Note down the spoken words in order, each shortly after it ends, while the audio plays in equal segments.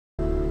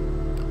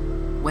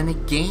When a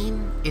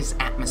game is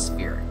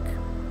atmospheric,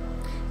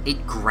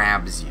 it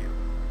grabs you.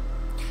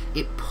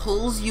 It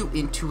pulls you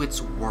into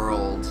its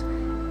world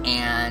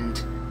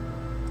and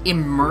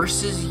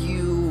immerses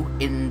you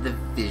in the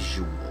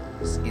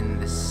visuals, in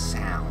the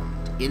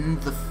sound, in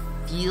the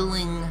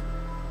feeling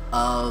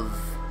of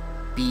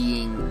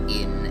being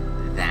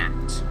in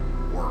that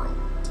world.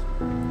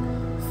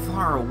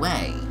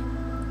 Faraway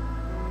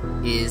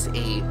is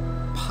a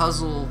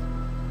puzzle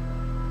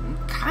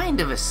kind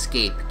of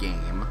escape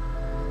game.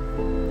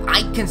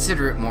 I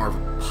consider it more of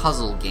a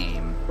puzzle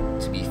game,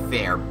 to be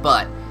fair,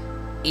 but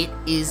it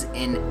is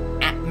an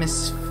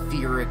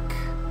atmospheric...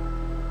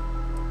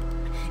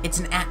 It's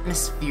an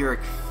atmospheric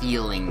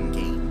feeling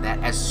game that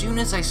as soon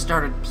as I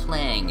started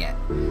playing it,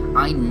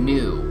 I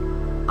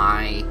knew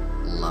I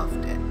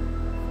loved it.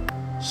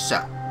 So,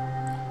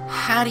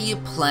 how do you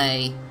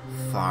play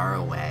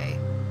Faraway?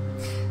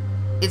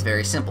 It's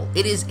very simple.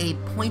 It is a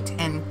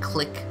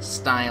point-and-click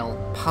style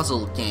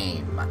puzzle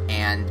game,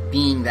 and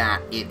being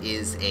that it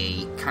is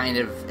a kind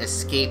of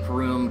escape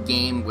room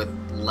game with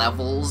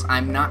levels,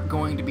 I'm not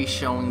going to be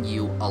showing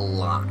you a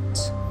lot.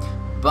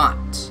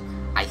 But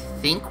I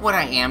think what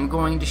I am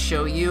going to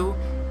show you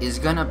is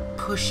gonna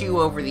push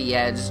you over the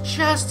edge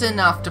just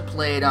enough to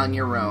play it on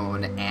your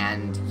own,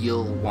 and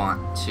you'll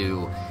want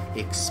to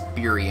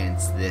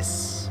experience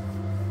this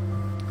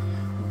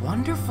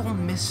wonderful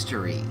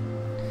mystery.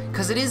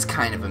 Because it is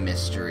kind of a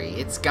mystery.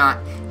 It's got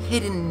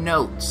hidden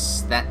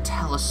notes that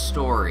tell a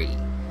story.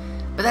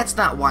 But that's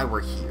not why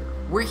we're here.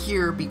 We're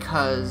here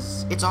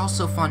because it's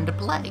also fun to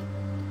play.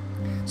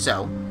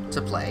 So,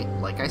 to play,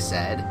 like I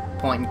said,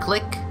 point and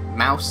click,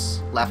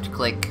 mouse, left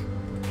click.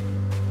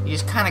 You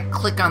just kind of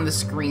click on the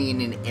screen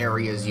in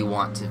areas you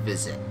want to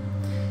visit.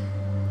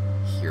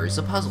 Here's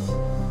a puzzle.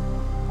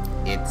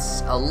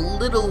 It's a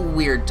little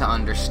weird to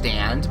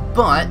understand,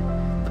 but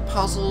the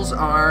puzzles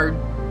are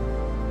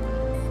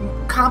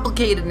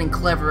complicated and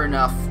clever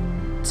enough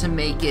to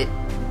make it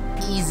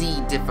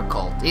easy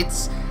difficult.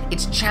 It's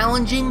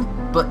challenging,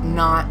 but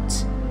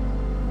not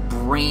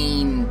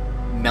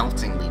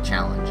brain-meltingly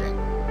challenging.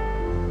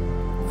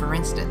 For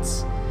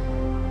instance,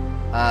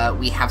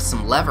 we have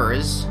some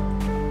levers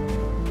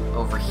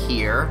over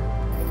here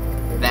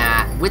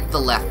that, with the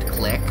left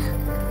click,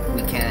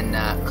 we can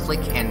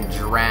click and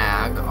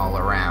drag all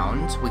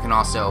around. We can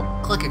also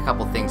click a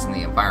couple things in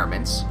the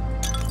environments.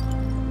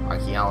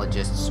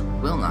 Archaeologists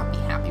will not be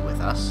happy with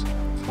us.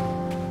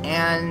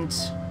 And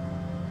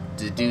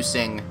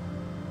deducing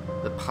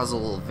the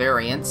puzzle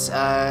variants,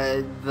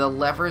 the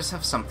levers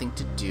have something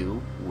to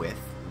do with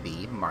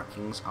the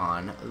markings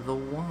on the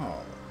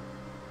wall.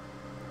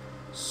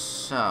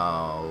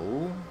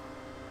 So,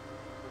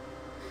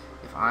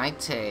 if I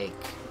take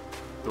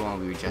the one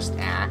we were just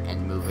at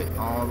and move it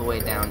all the way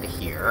down to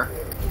here,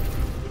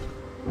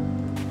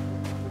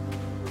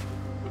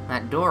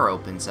 that door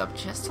opens up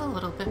just a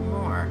little bit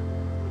more.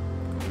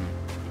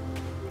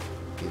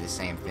 Do the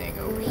same thing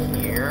over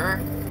here.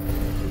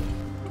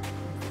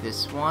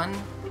 This one.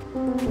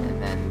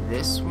 And then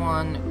this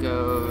one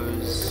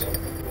goes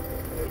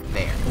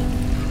there.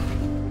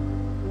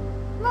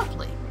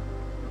 Lovely.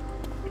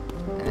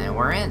 And then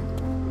we're in.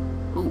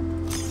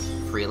 Ooh,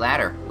 free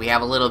ladder. We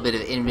have a little bit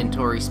of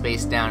inventory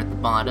space down at the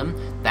bottom.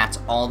 That's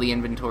all the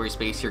inventory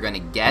space you're gonna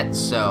get,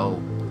 so...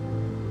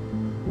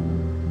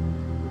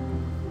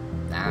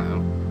 I don't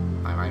know.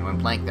 My mind went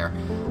blank there.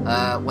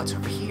 What's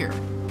over here?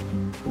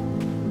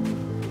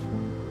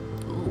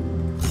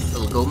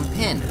 Little golden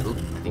pin. Oop,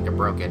 I think I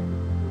broke it.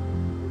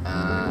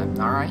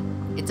 Alright.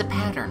 It's a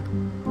pattern.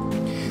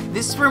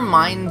 This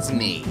reminds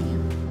me,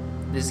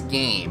 this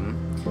game,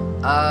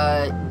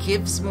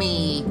 gives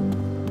me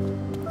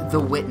the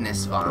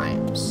Witness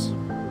vibes.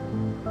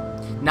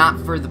 Not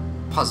for the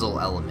puzzle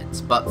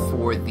elements, but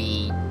for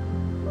the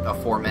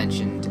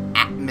aforementioned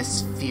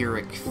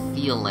atmospheric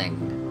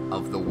feeling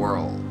of the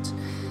world.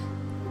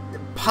 The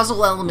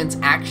puzzle elements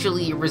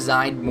actually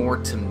reside more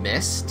to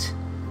Myst,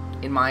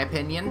 in my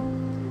opinion.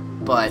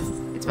 But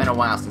it's been a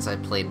while since I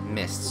played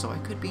Myst, so I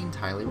could be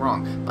entirely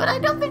wrong. But I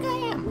don't think I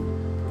am.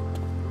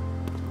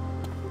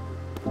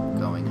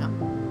 Going up.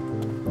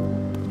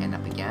 And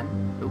up again.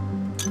 Oop.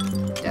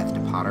 Death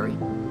to pottery.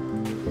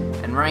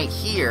 And right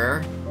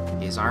here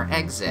is our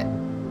exit.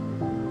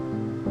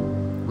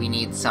 We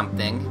need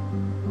something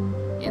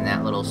in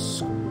that little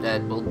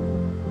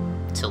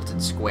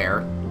tilted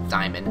square,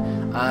 diamond,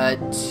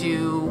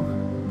 to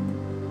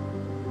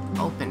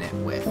open it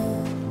with.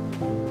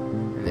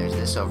 And there's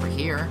this over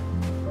here.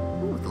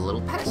 The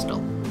little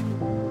pedestal.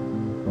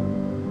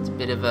 It's a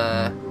bit of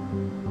a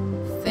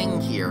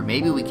thing here.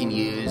 Maybe we can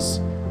use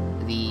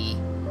the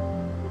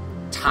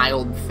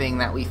tiled thing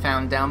that we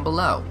found down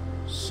below.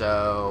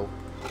 So,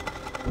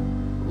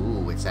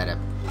 ooh, it's at a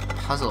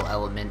puzzle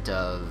element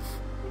of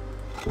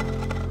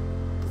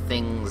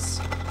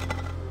things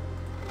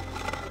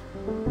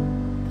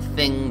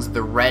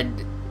the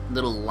red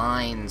little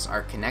lines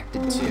are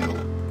connected to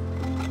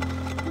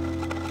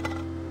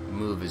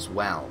move as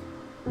well.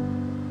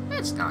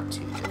 It's not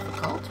too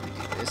difficult. We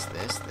do this, and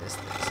this,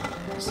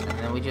 and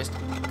then we just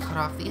cut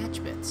off the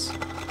edge bits.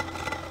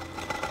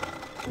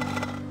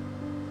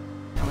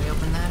 Now we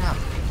open that up.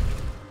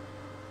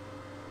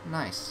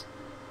 Nice.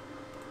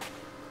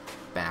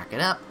 Back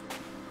it up.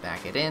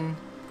 Back it in.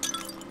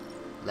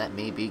 Let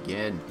me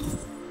begin.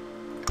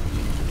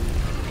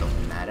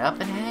 Open that up,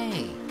 and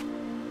hey!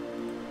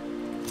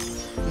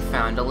 We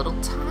found a little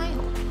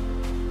tile.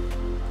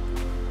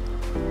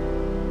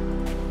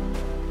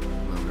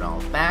 Move it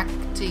all back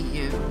to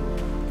you.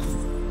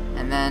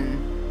 And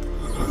then...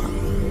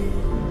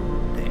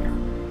 there.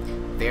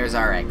 There's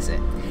our exit.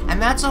 And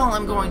that's all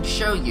I'm going to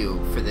show you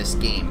for this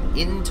game.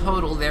 In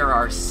total, there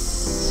are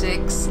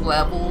 6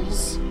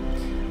 levels.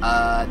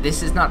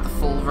 This is not the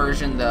full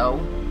version, though.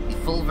 The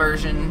full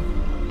version,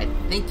 I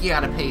think you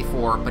gotta pay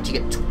for, but you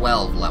get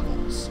 12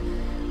 levels.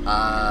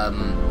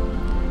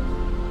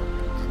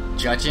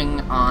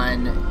 Judging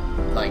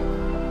on, like,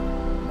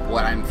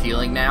 what I'm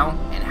feeling now,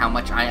 and how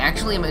much I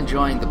actually am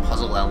enjoying the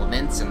puzzle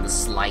elements and the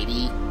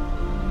slidey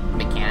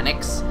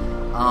mechanics,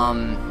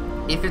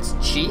 if it's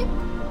cheap,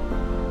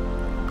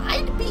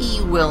 I'd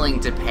be willing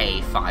to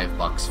pay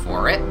 $5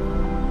 for it.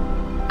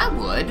 I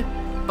would,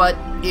 but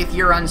if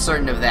you're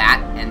uncertain of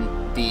that, and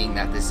being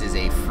that this is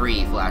a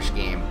free Flash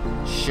game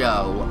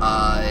show,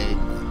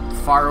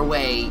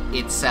 Faraway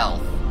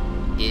itself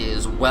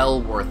is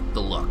well worth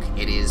the look.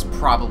 It is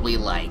probably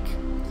like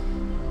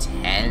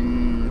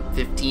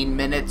 10-15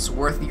 minutes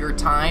worth of your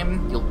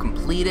time. You'll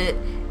complete it.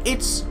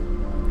 It's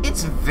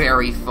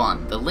very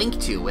fun. The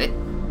link to it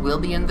will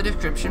be in the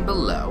description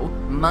below.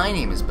 My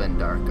name is Ben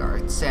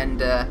Darkarts,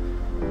 and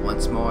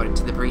once more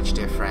into the breach,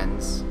 dear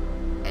friends.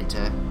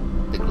 Enter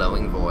the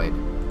glowing void.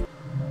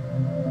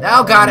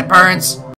 Oh god, it burns!